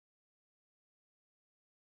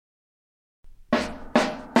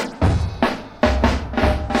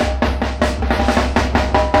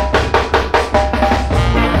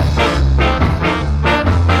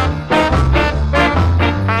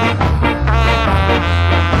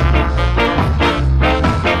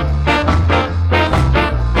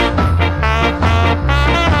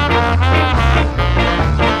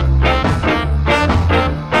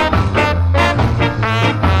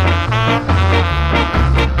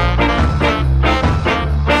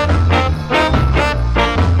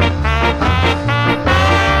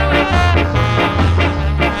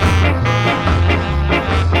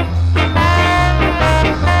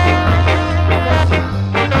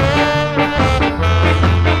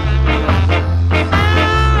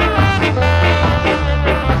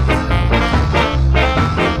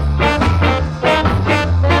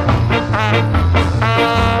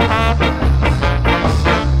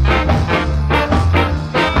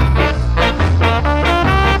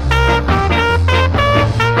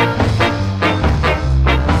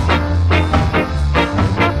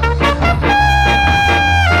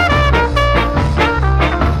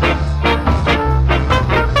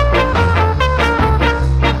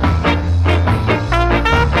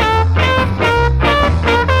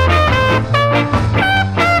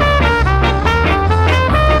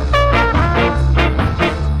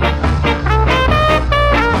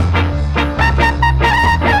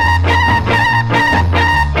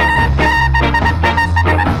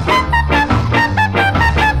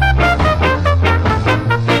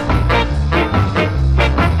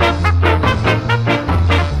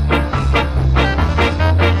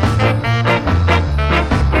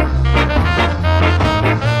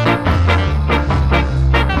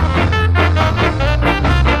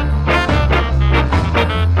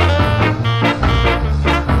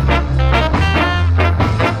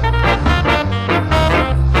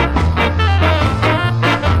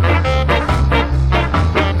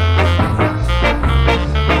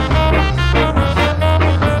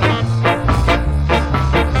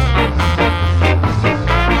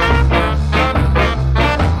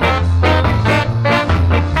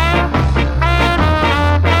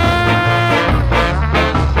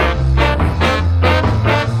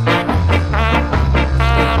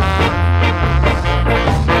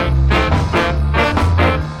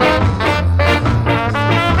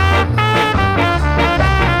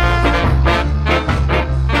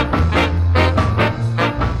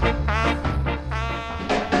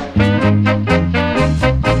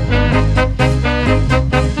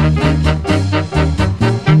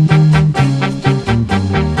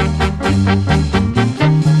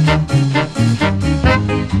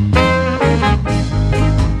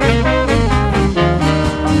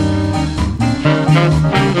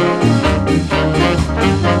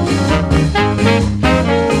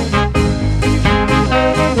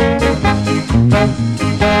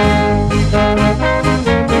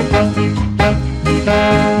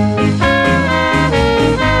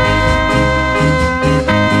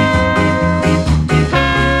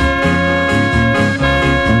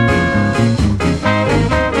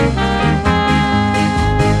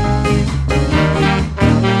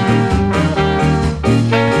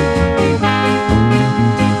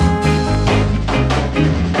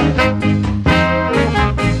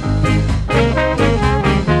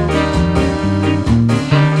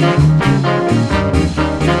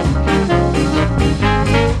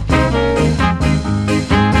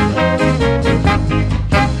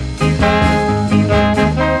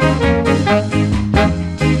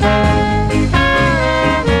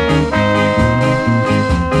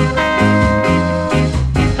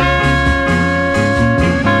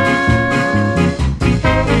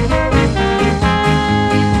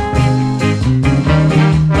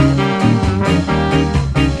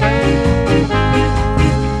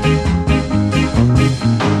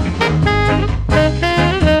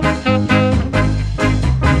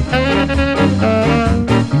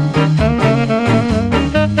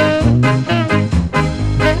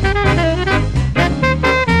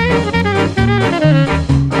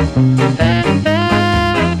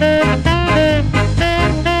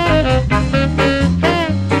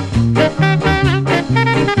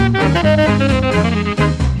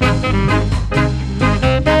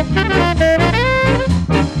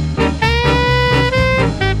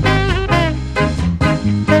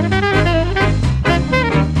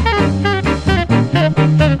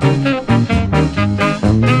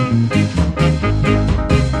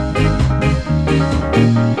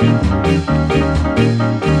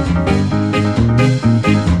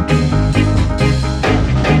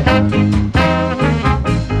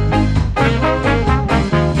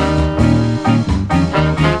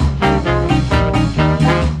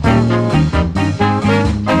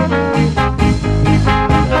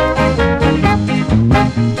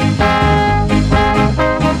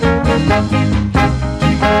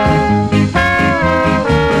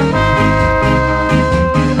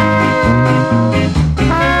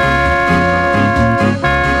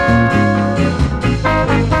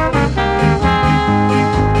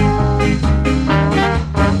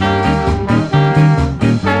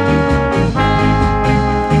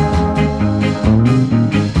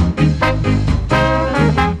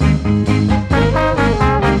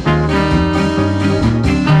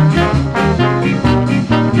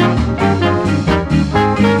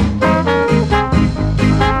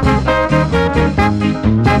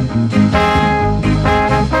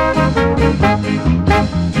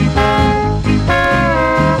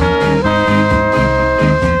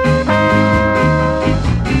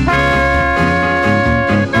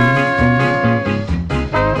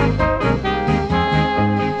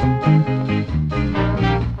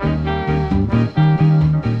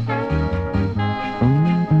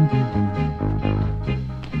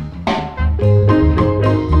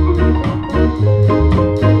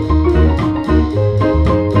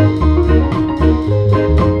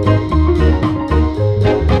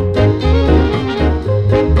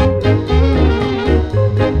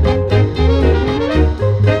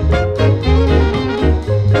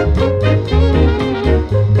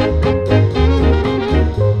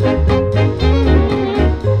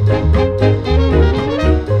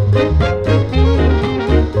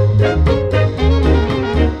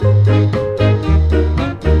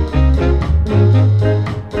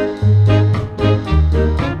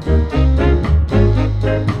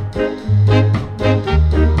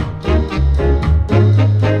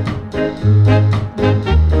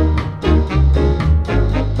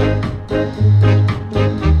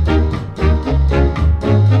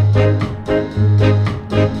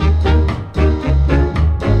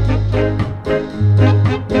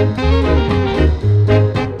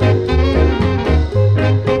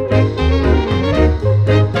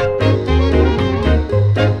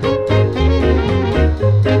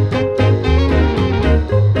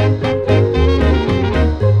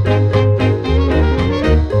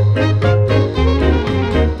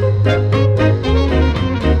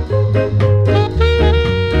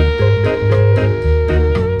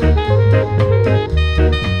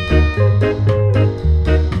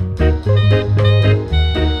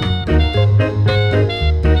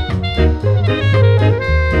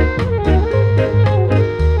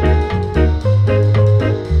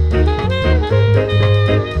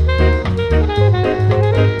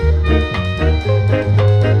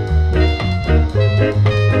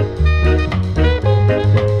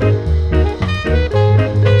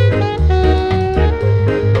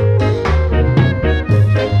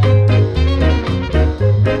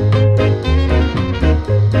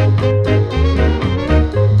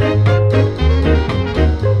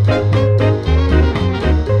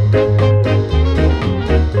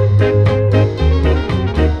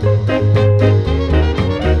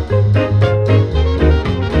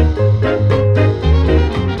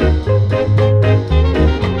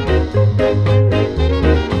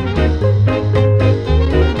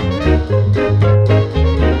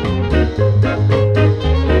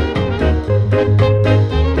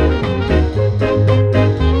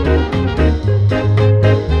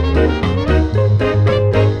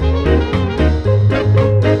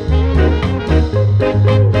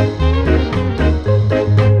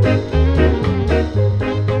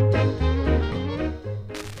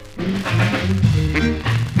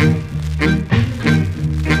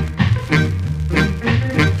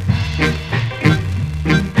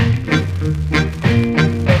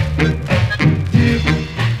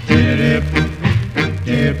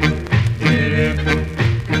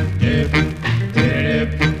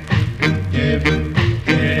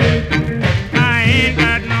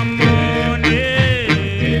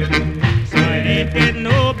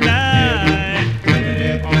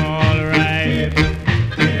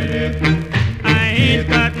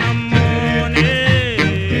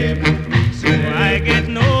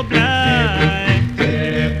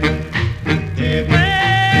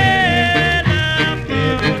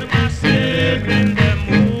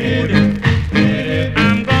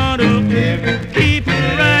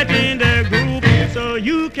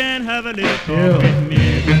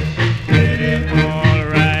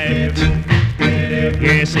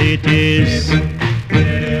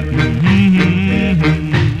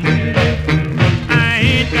I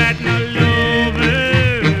ain't got no lover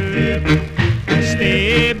to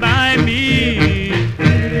stay by me.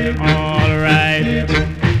 All right,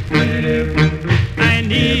 I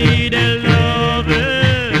need a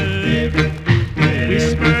lover,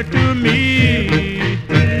 whisper to me.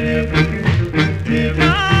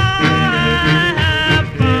 Now I have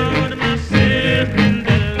found myself in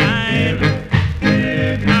the line.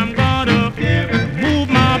 I'm gonna move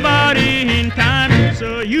my body in time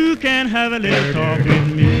so you can have a little talk with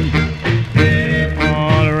me.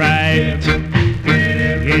 All right,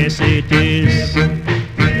 yes it is.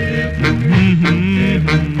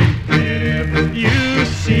 You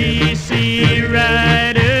see,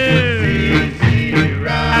 rider,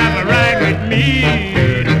 have a ride with me.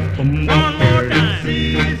 One more time.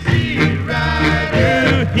 You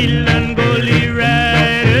hill and gully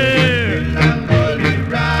rider,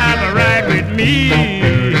 have a ride with me.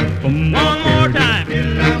 One more time.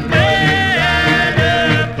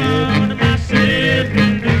 I found myself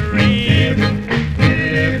in the rain.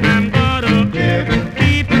 I'm gonna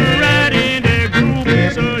keep riding the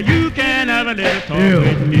groove so you can have a little talk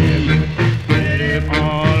with me.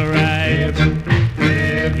 All right,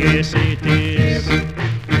 yes it is.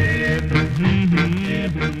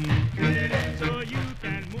 So you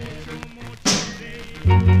can move so much today.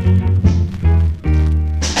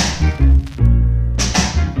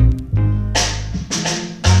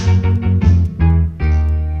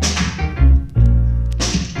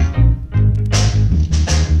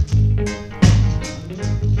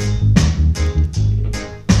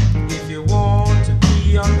 If you want to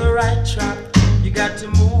be on the right track, you got to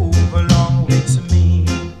move along with me.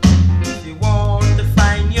 If you want to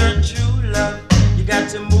find your true love, you got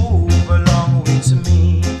to move along with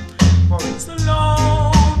me. For it's a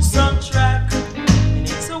lonesome track, and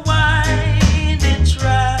it's a winding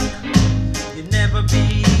track. You'll never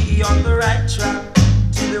be on the right track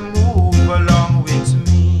till you move along with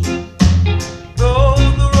me. Though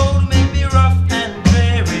the road may be rough and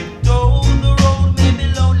dreary, though the road may be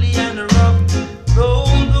lonely and rough, though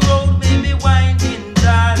the road may be winding,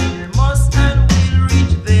 darling, we must and will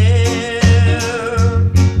reach there.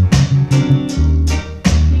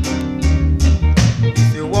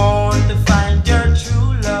 If you want to find your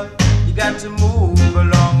true love, you got to move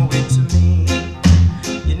along with me.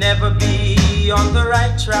 You never be on the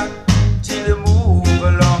right track till you move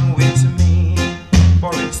along with me.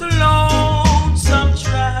 For it's a lonesome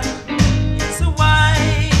track, it's a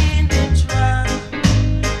winding track.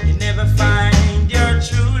 You never find your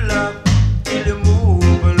true love till you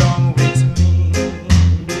move along with me.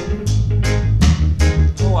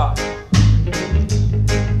 Oh, wow.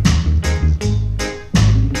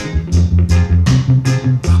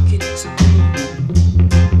 Rock it to me.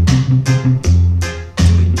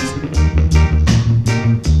 Do it to me.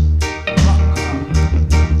 Rock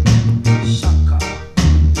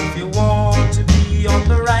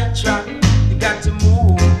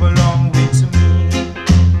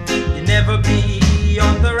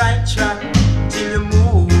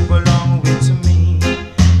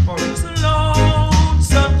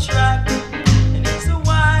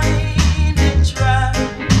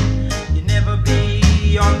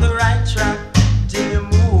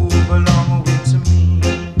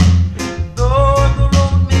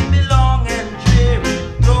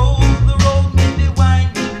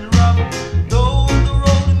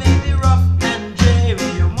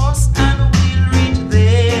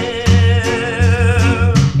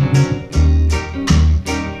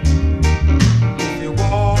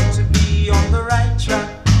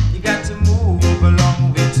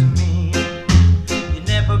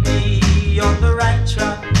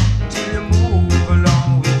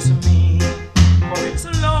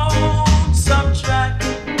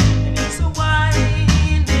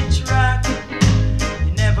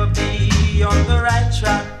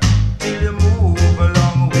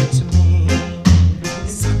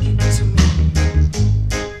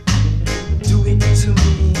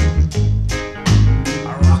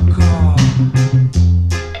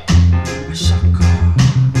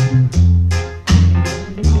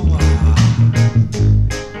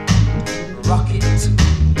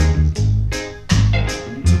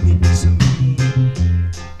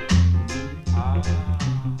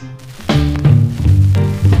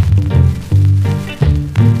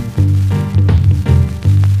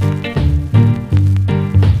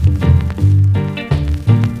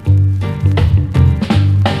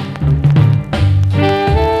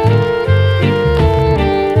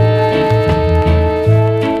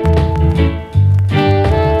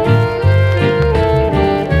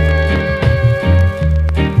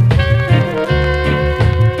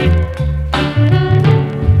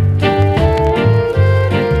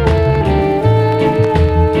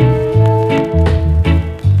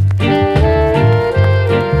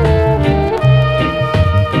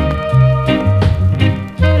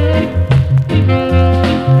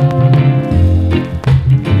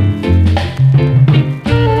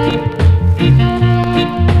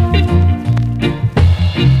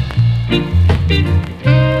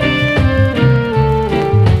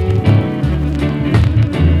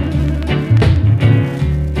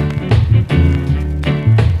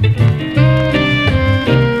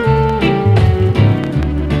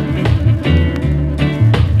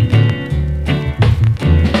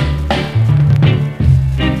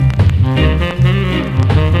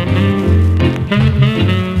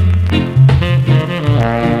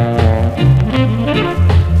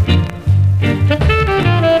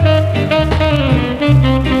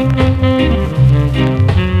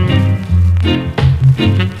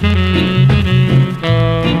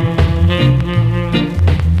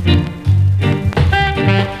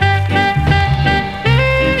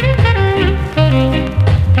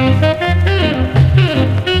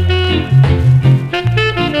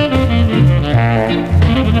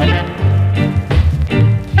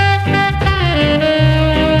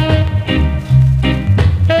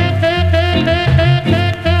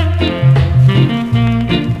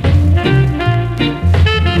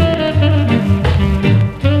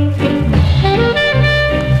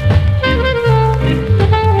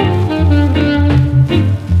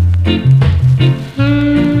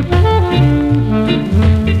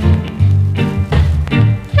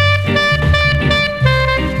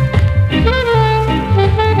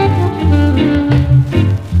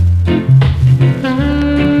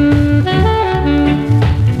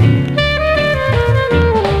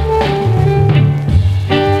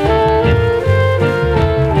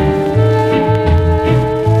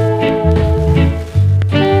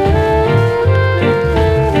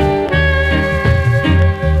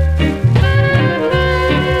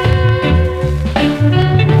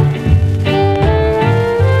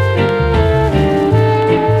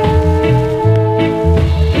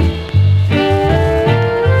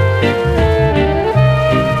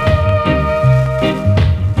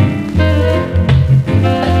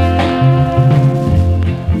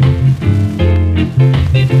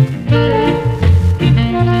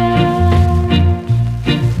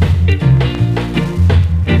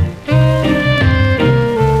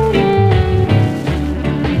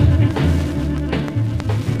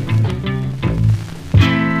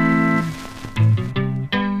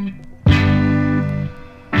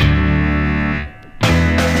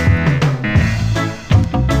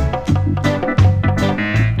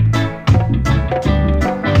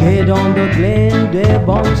on the Glen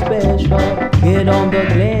Devon special. Get on the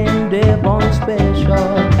Glen Devon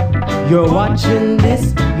special. You're watching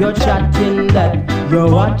this, you're chatting that.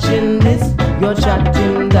 You're watching this, you're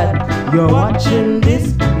chatting that. You're watching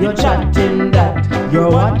this, you're chatting that.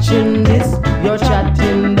 You're watching this, you're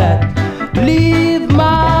chatting that. Leave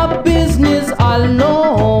my business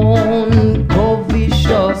alone.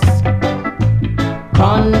 Covetous,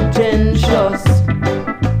 contentious,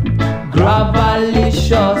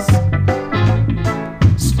 gravelicious,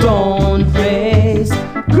 stone face.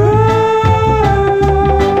 Girl,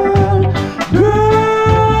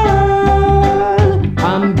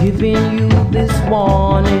 I'm giving you this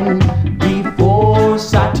warning before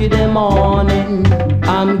Saturday morning.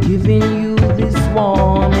 I'm giving you this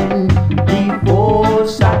warning before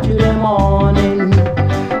Saturday morning.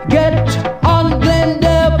 Get on Glen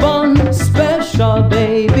Devon special,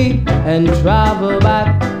 baby, and travel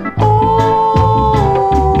back home,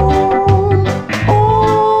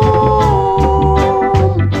 home.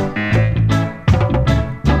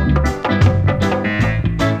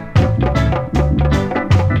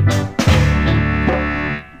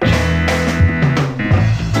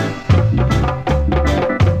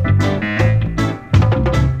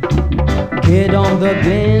 Get on the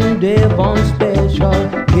Glen Devon special.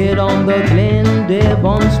 Get on the Glen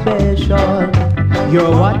Devon special.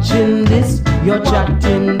 You're watching this, you're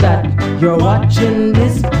chatting that. You're watching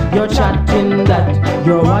this, you're chatting that.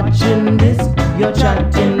 You're watching this, you're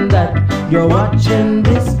chatting that. You're watching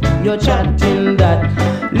this, you're chatting that.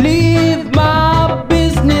 Leave my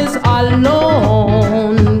business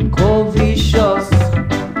alone. Covetous,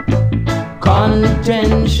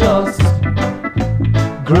 contentious,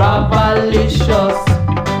 gravelicious,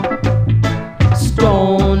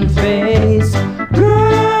 stone face.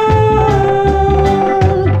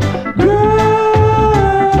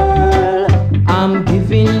 Girl, I'm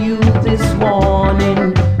giving you this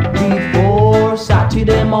warning before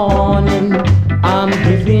Saturday morning. I'm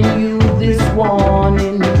giving you this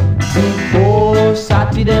warning before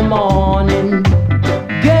Saturday morning.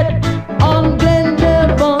 Get on Glen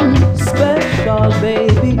Devon special,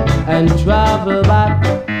 baby, and travel back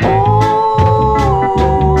home,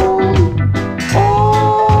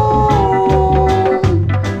 home.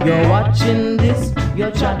 You're watching this,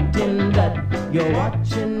 you're chatting that. You're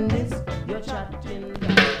watching this, you're chatting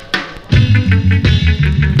that.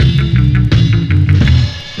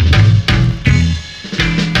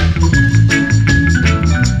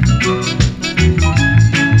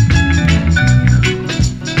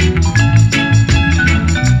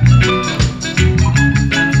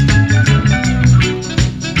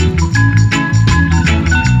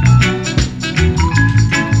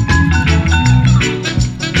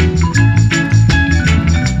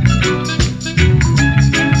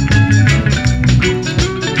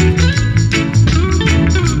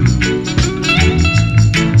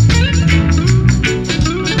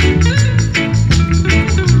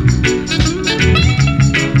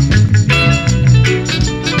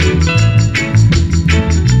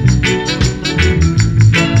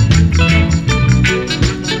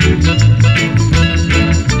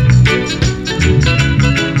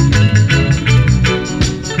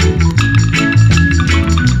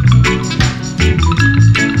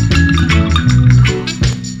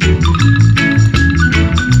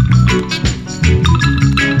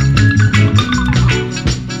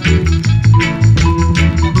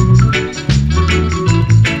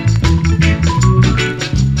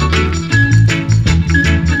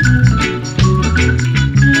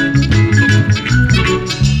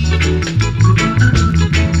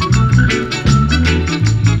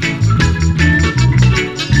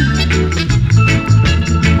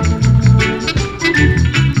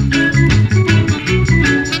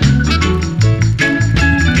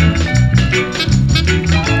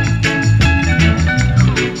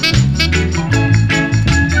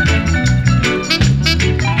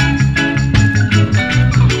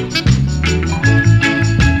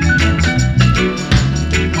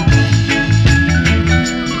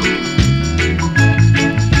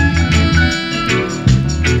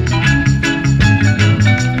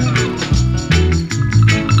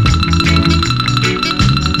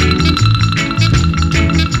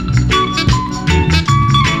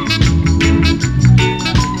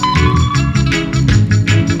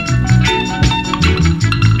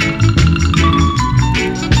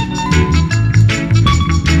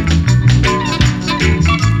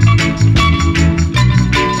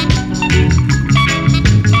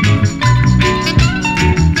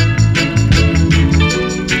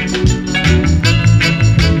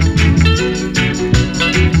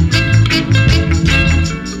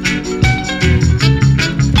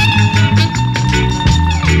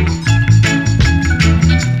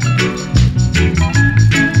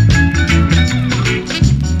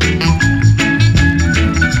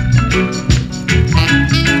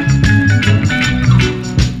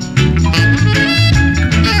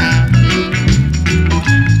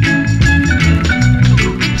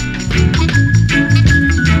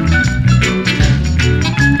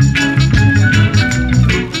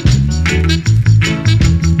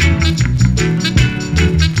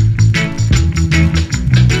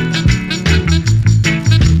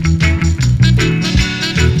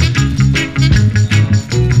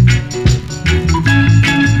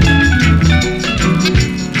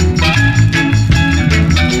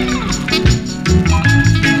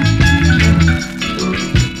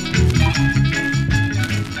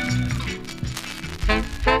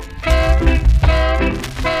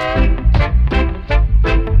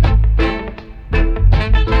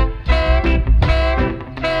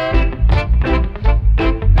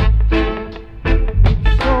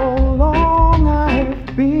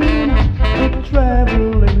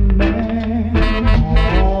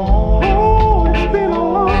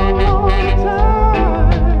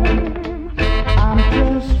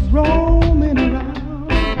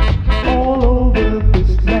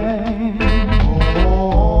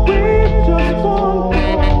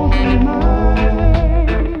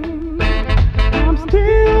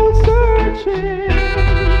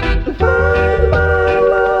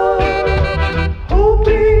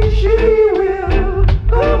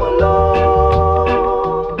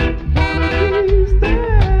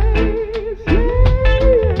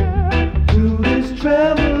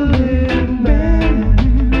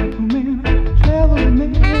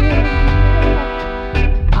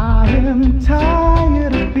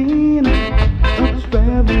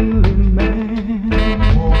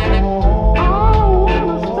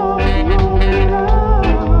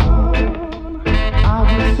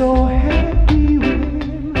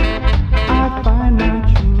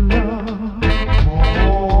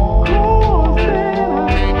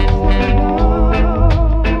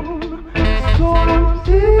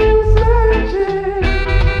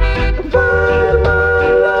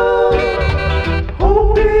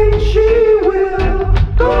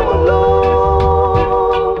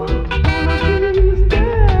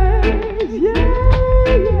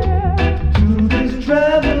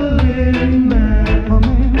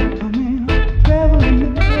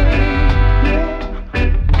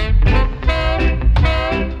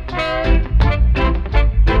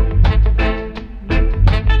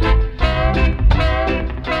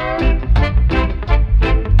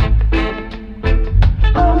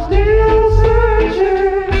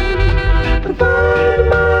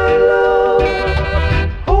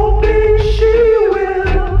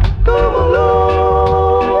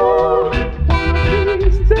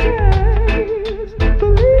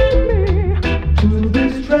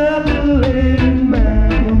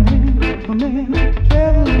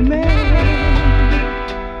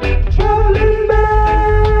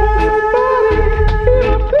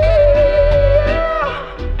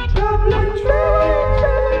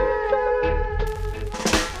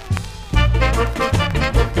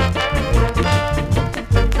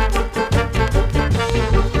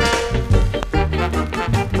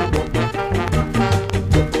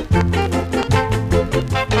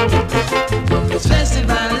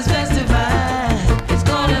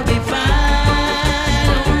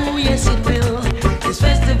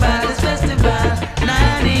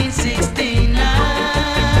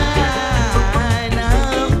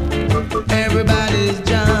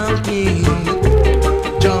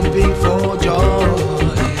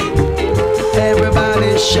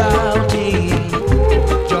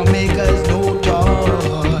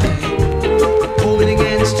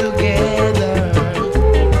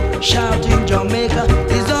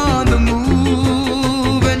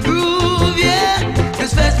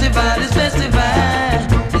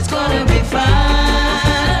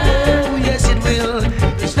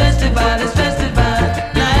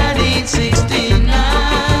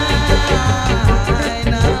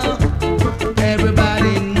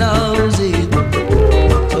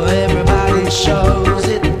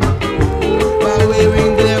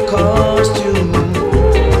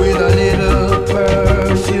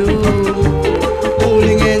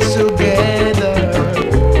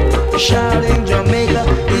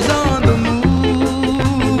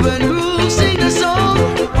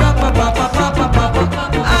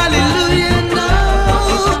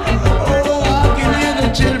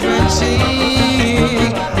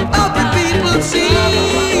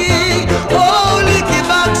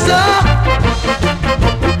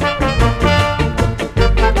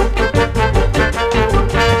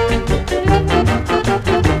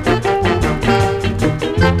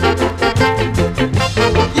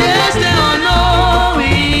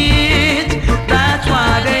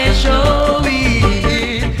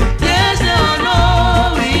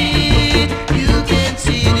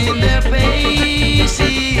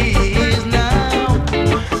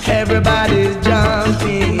 Everybody's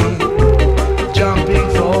jumping, jumping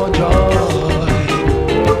for joy.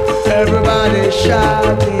 Everybody's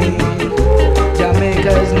shouting,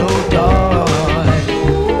 Jamaica's no toy.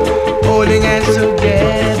 Holding hands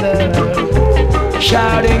together,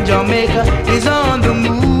 shouting Jamaica is on the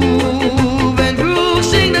move. And Groove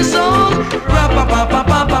sing the song,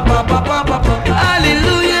 ra-pa-pa-pa-pa-pa-pa-pa-pa-pa.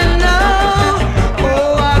 Hallelujah now.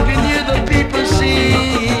 Oh, I can hear the people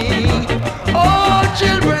sing. Oh,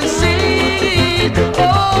 children sing.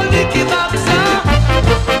 Oh, Nicky Boxer.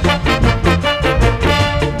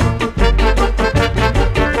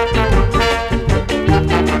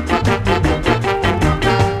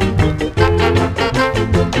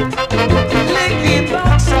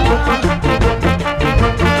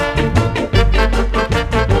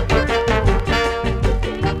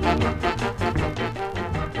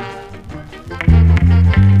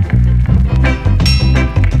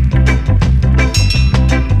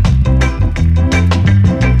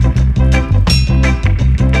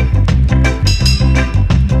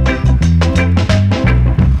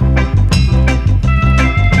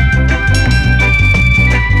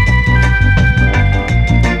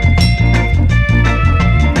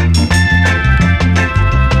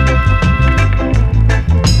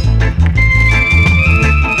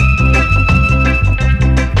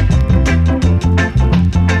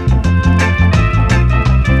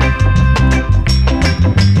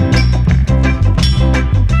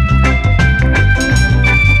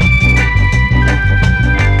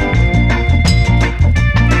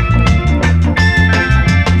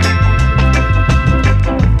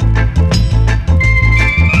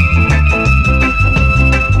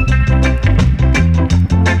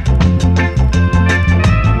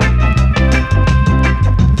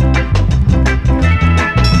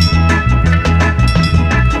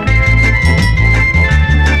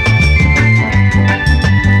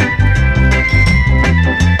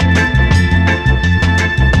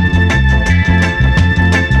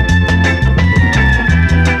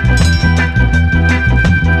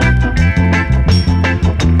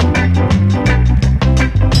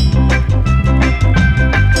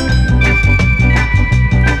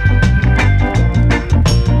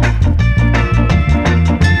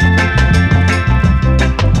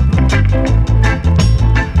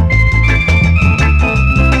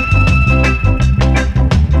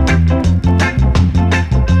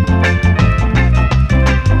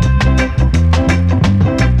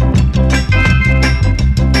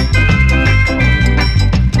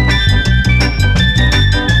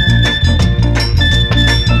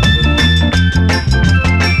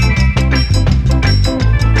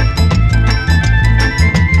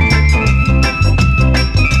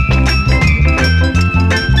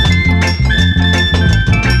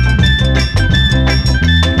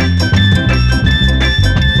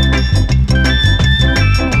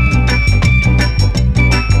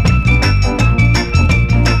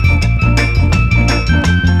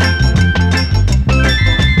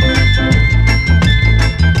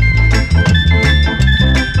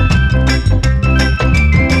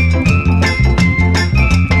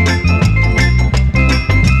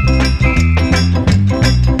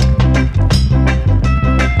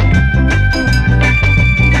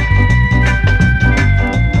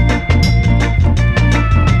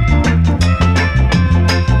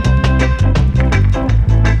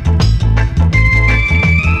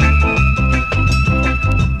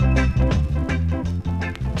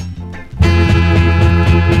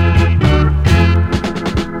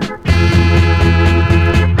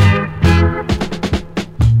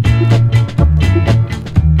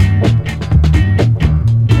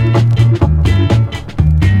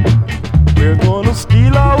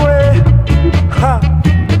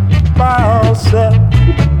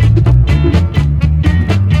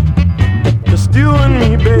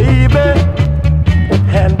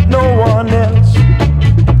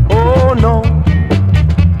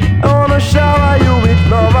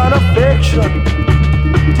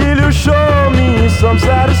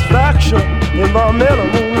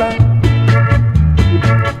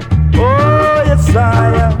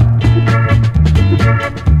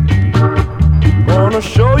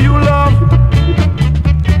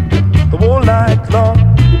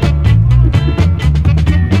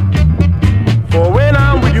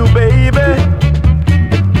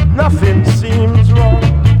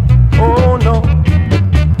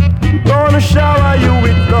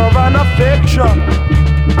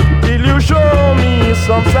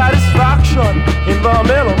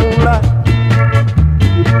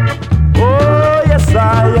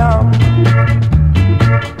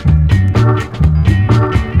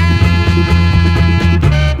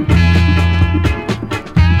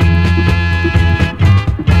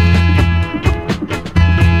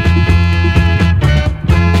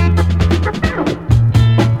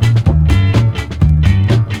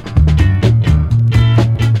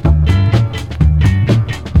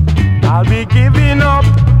 me giving up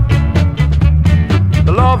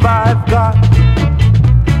the love I've got.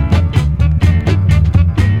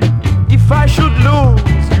 If I should lose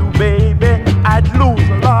you, baby, I'd lose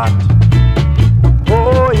a lot.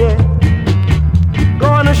 Oh yeah,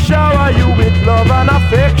 gonna shower you with love and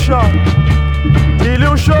affection till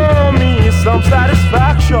you show me some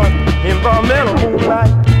satisfaction in the mellow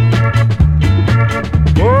moonlight.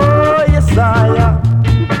 Oh yes I am.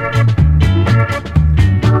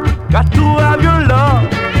 Got to have your love,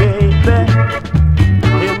 baby,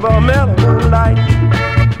 in the mellow moonlight.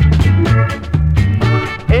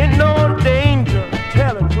 Ain't no danger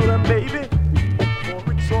telling to them, baby,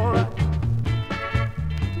 for it's alright.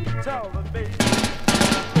 Tell them, baby.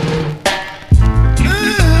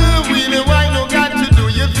 Really, why you got to do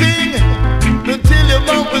your thing until your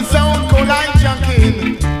bumper sound cold like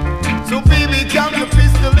junkin'? So baby, count your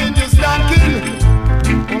pistol in your stocking.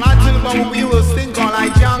 When I tell about what we will sing all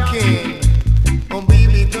like junkin'. Oh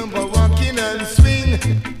baby, come for rockin' and swing.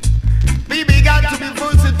 Baby, got to be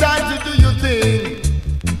versatile to do your thing.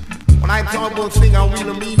 When I talk about swing, I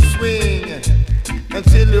really mean swing.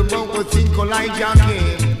 Until your bumper think all like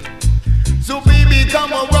junkin'. So baby,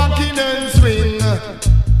 come on, rockin' and swing.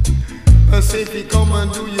 Say if you come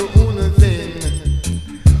and do your own thing.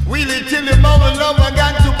 Really till your mama love I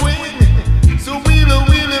got to win. So really,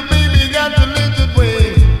 baby, got to let it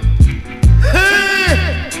win. Hey!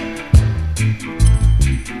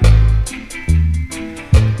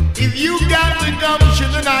 If you got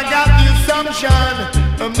redemption and I got the assumption,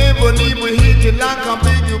 I'm never leave hit you like a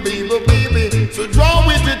big baby. So draw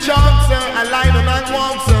with the chance, I line on and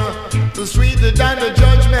walk, sir. The sweeter than the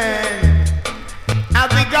judgment. As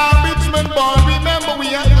the garbage man born, remember we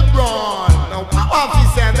had the brawn. Now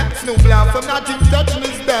officer, that's no bluff, I'm not even touching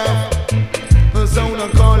this stuff. The sound I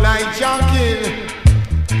call like junkin'.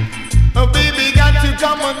 Oh baby, got to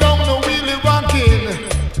come on down the wheelie rockin'.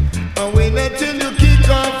 Oh wait until you kick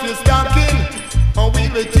off your stocking. Oh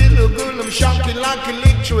wait until you girl I'm shocking like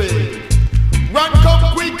electric. Run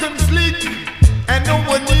come quick and slick. And no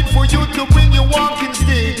one need for you to bring your walking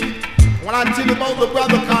stick. When I tell about the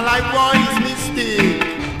brother call like Roy's mistake.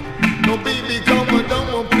 No baby come on down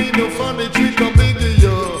and play no funny trick on bigger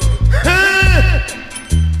you. Hey!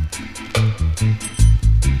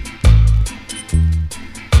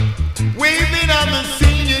 Waving on the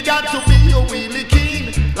scene, you got to be a wheelie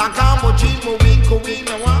king. Like I'm a dream, a wink, a win,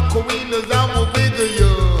 a walk, a win, as I'm a bigger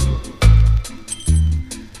you.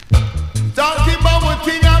 Talking about a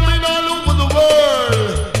thing I mean all over the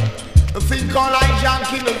world. A thing called like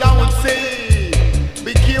junkin', as I would say.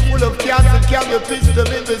 Be careful of cats and carry a pistol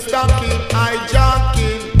in the stocking. I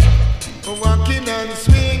junkin', walking and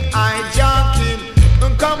swing. I junkin',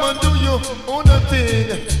 and come and do your own thing.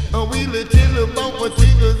 And we let you about what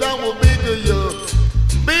things I will bigger you.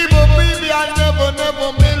 Baby, I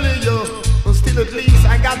never marry you. But still at least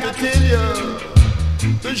I got to tell you.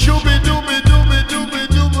 The shooby dooby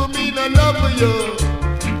mean I love you.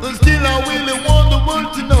 But still I really want the world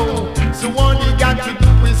to know. So all you got to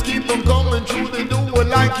do is keep on coming through the door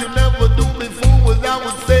like you never do before, as I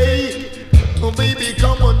would say. Oh baby,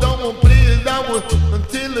 come on down and play as I would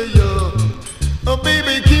tell you. Oh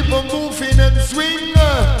baby, keep on moving and swing.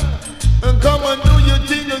 And come and do your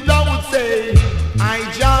thing as I would say. I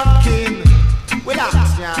junkin',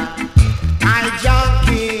 relax, yeah. I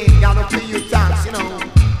junkin', gotta play your dance, you know.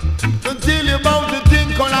 Until you about the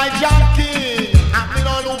thing called I junkin'. I've been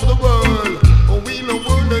all over the world. Oh, we the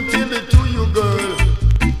world until it to you, girl.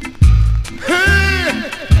 Hey!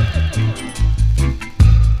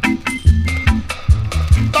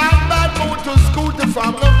 Bad motor scooter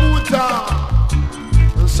from the Bhutan.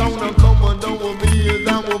 The sound of coming down with me as I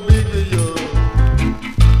will bigger you.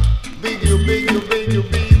 Big you,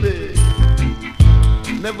 baby.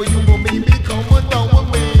 Never you will be coming down with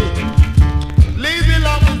me. Lazy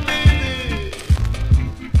lovers, baby.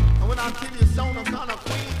 And when I kill you, sound I'm kinda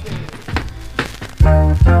crazy.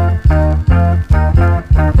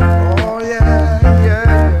 Oh yeah.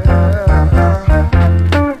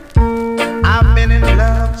 I've been in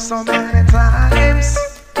love so many times.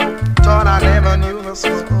 Thought I never knew this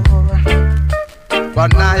before. But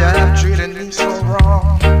now you have treated me so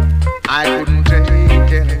wrong. I couldn't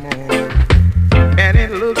take anymore. And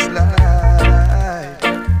it looks like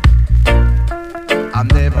I'm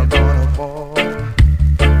never gonna fall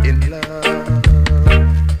in love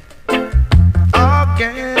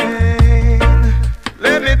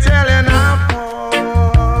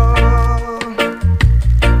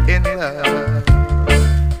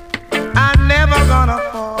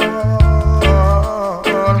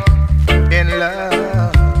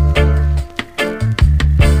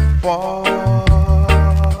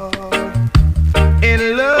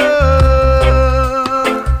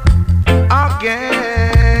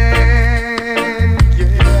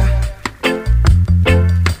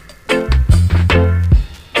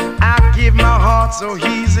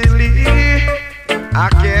I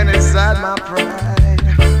can't decide my pride.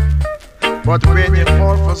 But when you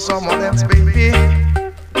fall for someone else, baby,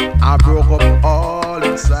 I broke up all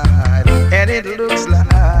inside. And it looks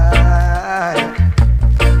like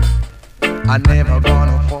I'm never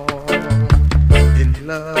gonna fall in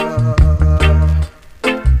love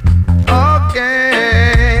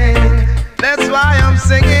again. That's why I'm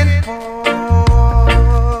singing for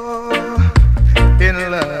in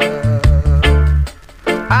love.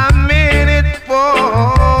 I'm in it for,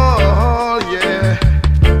 yeah,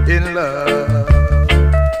 in love.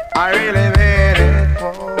 I really mean it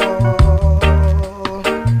for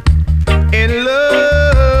in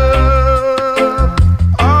love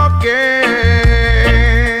again,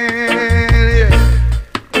 yeah.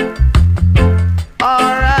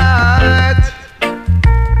 All right.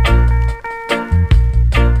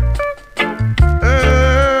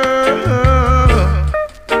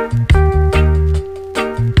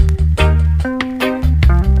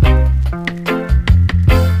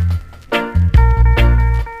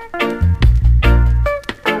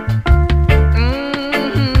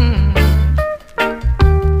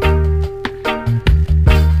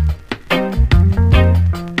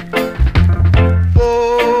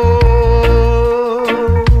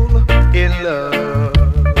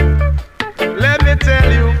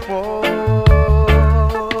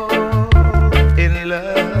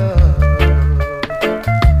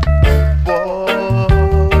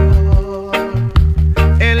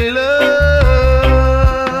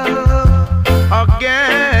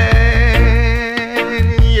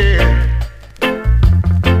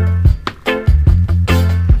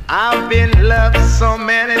 So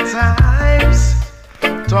many times,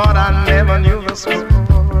 thought I never knew the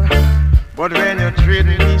score. But when you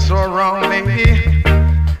treated me so wrong, baby,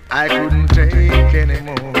 I couldn't take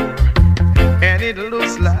anymore. And it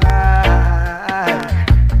looks like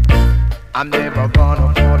I'm never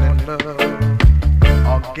gonna fall in love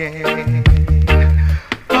again.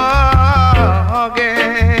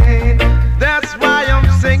 Again. That's why I'm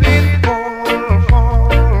singing for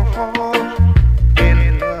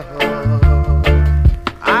in love.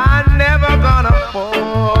 I'm never gonna fall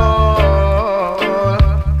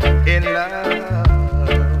in love.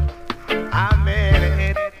 I'm in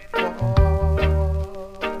it for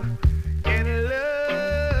in love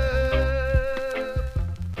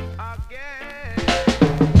again.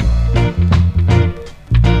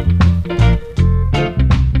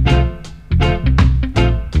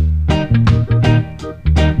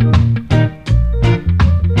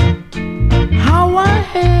 How I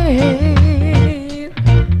hate,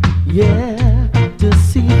 yeah, to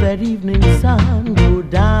see that evening sun go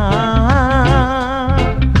down,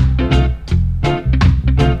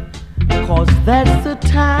 'cause that's the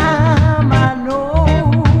time I know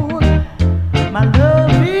my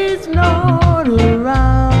love is not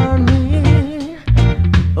around me.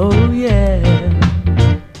 Oh yeah,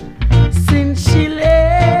 since she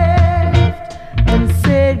left and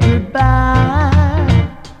said goodbye,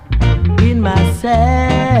 in my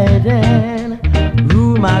saddened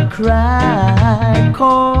room I cried,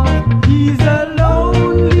 'cause he's a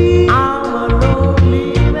lonely, I'm a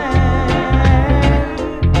lonely man.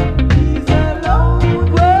 He's a lonely,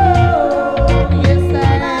 whoa, yes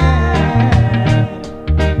I am.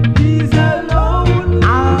 He's a lonely,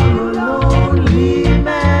 I'm a lonely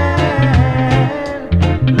man,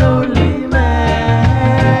 lonely man.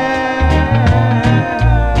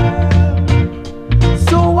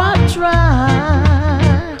 So I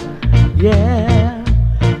try, yeah,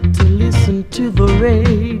 to listen to the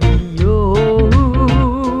radio